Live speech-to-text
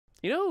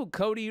You know who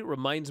Cody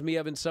reminds me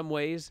of in some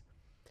ways?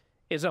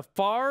 Is a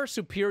far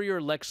superior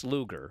Lex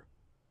Luger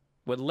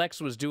when Lex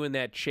was doing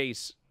that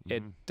chase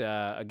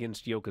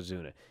against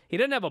Yokozuna. He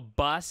doesn't have a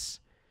bus,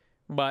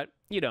 but,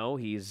 you know,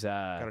 he's...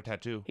 got a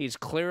tattoo. He's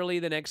clearly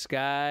the next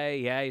guy.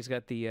 Yeah, he's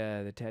got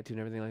the tattoo and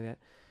everything like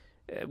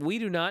that. We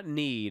do not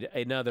need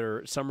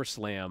another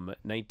SummerSlam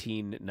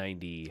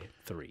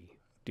 1993.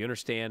 Do you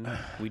understand?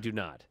 We do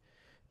not.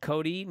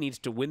 Cody needs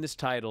to win this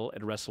title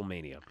at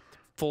WrestleMania.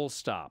 Full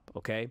stop,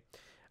 okay?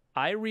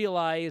 I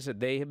realize that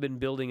they have been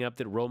building up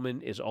that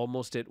Roman is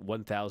almost at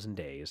 1,000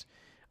 days.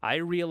 I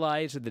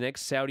realize that the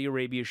next Saudi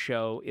Arabia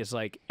show is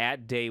like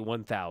at day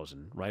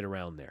 1,000, right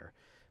around there.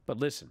 But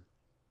listen,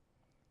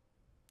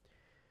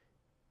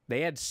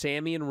 they had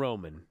Sami and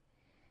Roman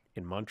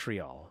in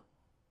Montreal,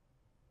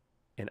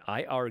 and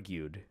I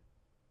argued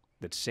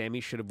that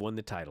Sami should have won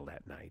the title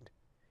that night.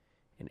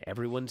 And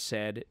everyone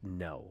said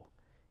no.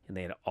 And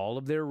they had all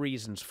of their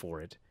reasons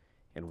for it.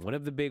 And one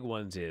of the big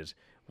ones is,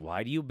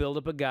 why do you build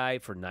up a guy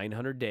for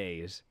 900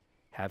 days,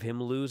 have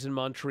him lose in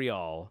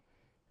Montreal,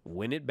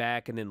 win it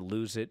back, and then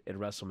lose it at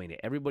WrestleMania?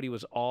 Everybody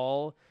was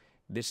all,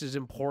 this is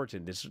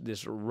important,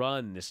 this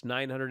run, this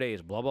 900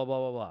 days, blah, blah, blah,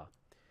 blah, blah.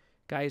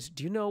 Guys,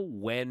 do you know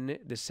when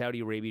the Saudi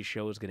Arabia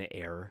show is going to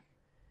air?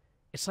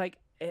 It's like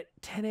at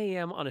 10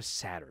 a.m. on a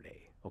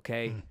Saturday,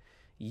 okay?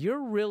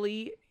 You're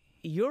really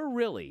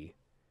going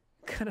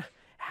to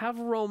have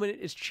Roman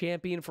as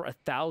champion for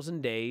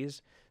 1,000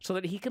 days so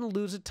that he can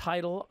lose a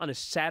title on a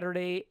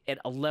Saturday at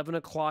 11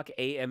 o'clock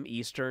a.m.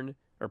 Eastern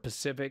or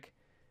Pacific?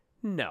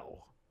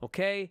 No,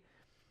 okay?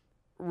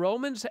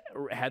 Roman's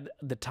had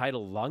the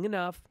title long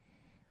enough.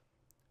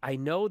 I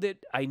know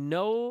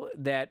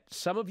that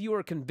some of you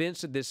are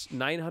convinced that this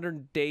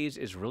 900 days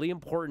is really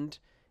important.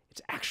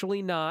 It's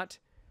actually not.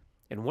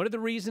 And one of the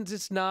reasons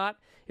it's not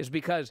is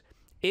because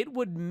it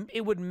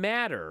would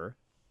matter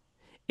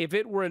if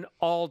it were an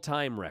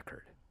all-time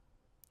record.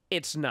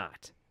 It's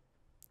not.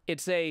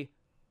 It's a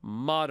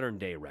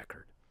modern-day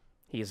record.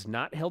 He has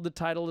not held the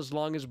title as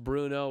long as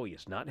Bruno. He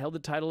has not held the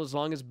title as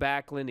long as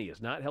Backlund. He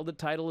has not held the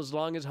title as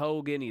long as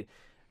Hogan.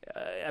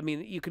 I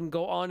mean, you can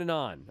go on and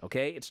on,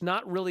 okay? It's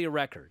not really a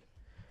record.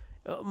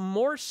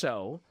 More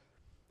so,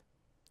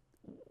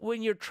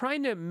 when you're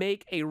trying to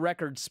make a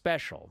record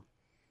special,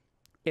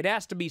 it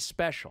has to be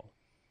special.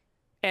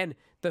 And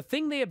the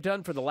thing they have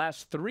done for the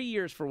last 3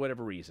 years, for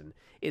whatever reason,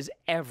 is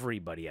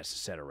everybody has to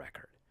set a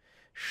record.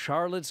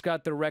 Charlotte's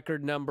got the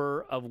record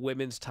number of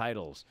women's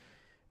titles.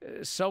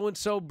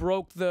 So-and-so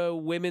broke the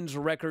women's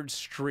record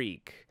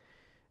streak.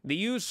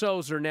 The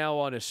Usos are now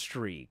on a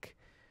streak.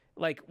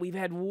 Like, we've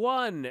had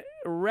one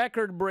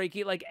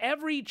record-breaking, like,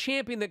 every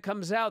champion that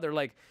comes out, they're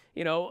like,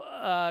 you know,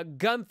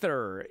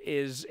 Gunther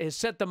has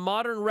set the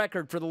modern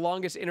record for the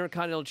longest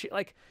Intercontinental...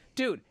 Like,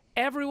 dude,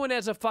 everyone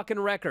has a fucking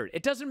record.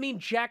 It doesn't mean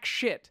jack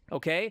shit,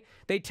 okay?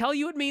 They tell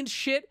you it means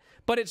shit,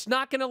 but it's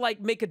not going to, like,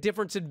 make a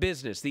difference in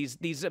business,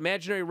 these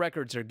imaginary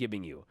records they're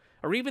giving you.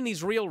 Or even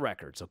these real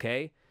records,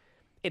 okay?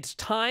 It's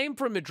time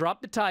for him to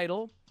drop the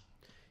title.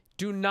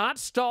 Do not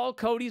stall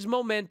Cody's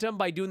momentum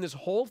by doing this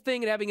whole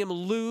thing and having him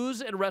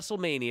lose at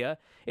WrestleMania.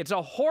 It's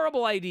a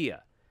horrible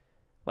idea.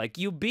 Like,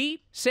 you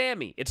beat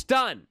Sami. It's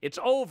done. It's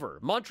over.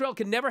 Montreal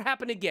can never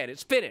happen again.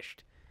 It's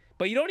finished.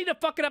 But you don't need to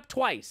fuck it up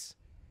twice.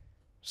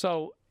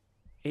 So,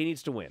 he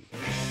needs to win.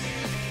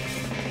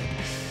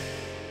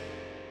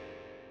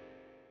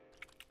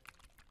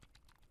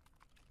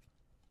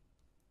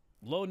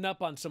 Loading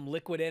up on some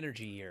liquid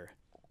energy here.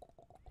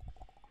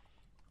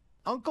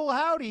 Uncle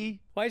Howdy.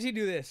 Why does he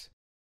do this?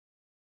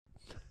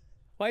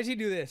 Why does he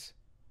do this?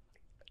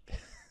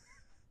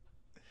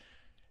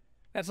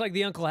 That's like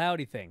the Uncle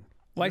Howdy thing.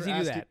 Why does he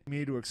do that?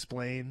 Me to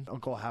explain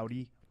Uncle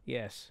Howdy?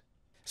 Yes.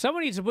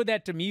 Someone needs to put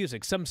that to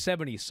music, some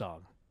 70s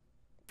song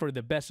for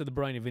the best of the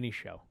Bryan and Vinny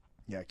show.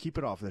 Yeah, keep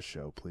it off this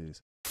show,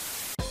 please.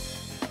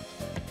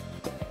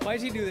 Why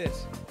does he do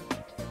this?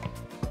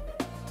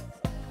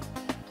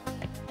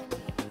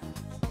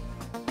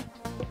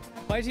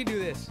 Why does he do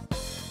this?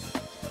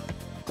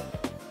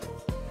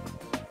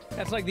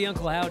 That's like the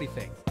Uncle Howdy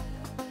thing.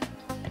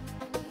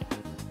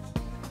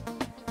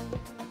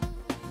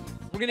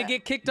 We're going to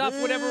get kicked off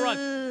whatever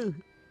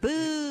run.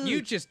 Boo!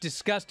 You just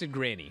disgusted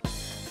Granny.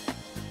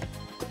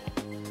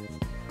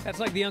 That's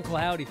like the Uncle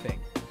Howdy thing.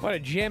 What a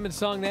jamming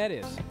song that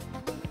is.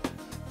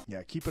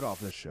 Yeah, keep it off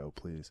this show,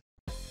 please.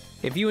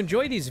 If you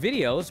enjoy these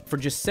videos, for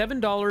just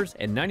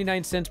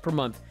 $7.99 per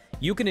month,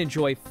 you can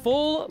enjoy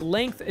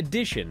full-length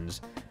editions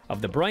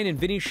of The Bryan and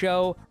Vinny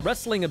Show,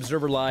 Wrestling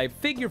Observer Live,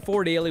 Figure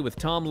 4 Daily with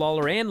Tom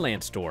Lawler and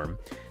Lance Storm,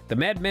 the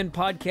Mad Men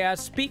Podcast,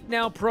 Speak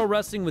Now Pro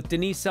Wrestling with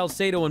Denise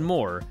Salcedo, and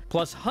more,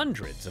 plus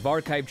hundreds of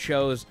archived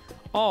shows,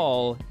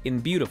 all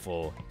in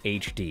beautiful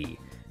HD.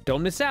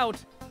 Don't miss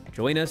out.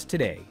 Join us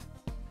today.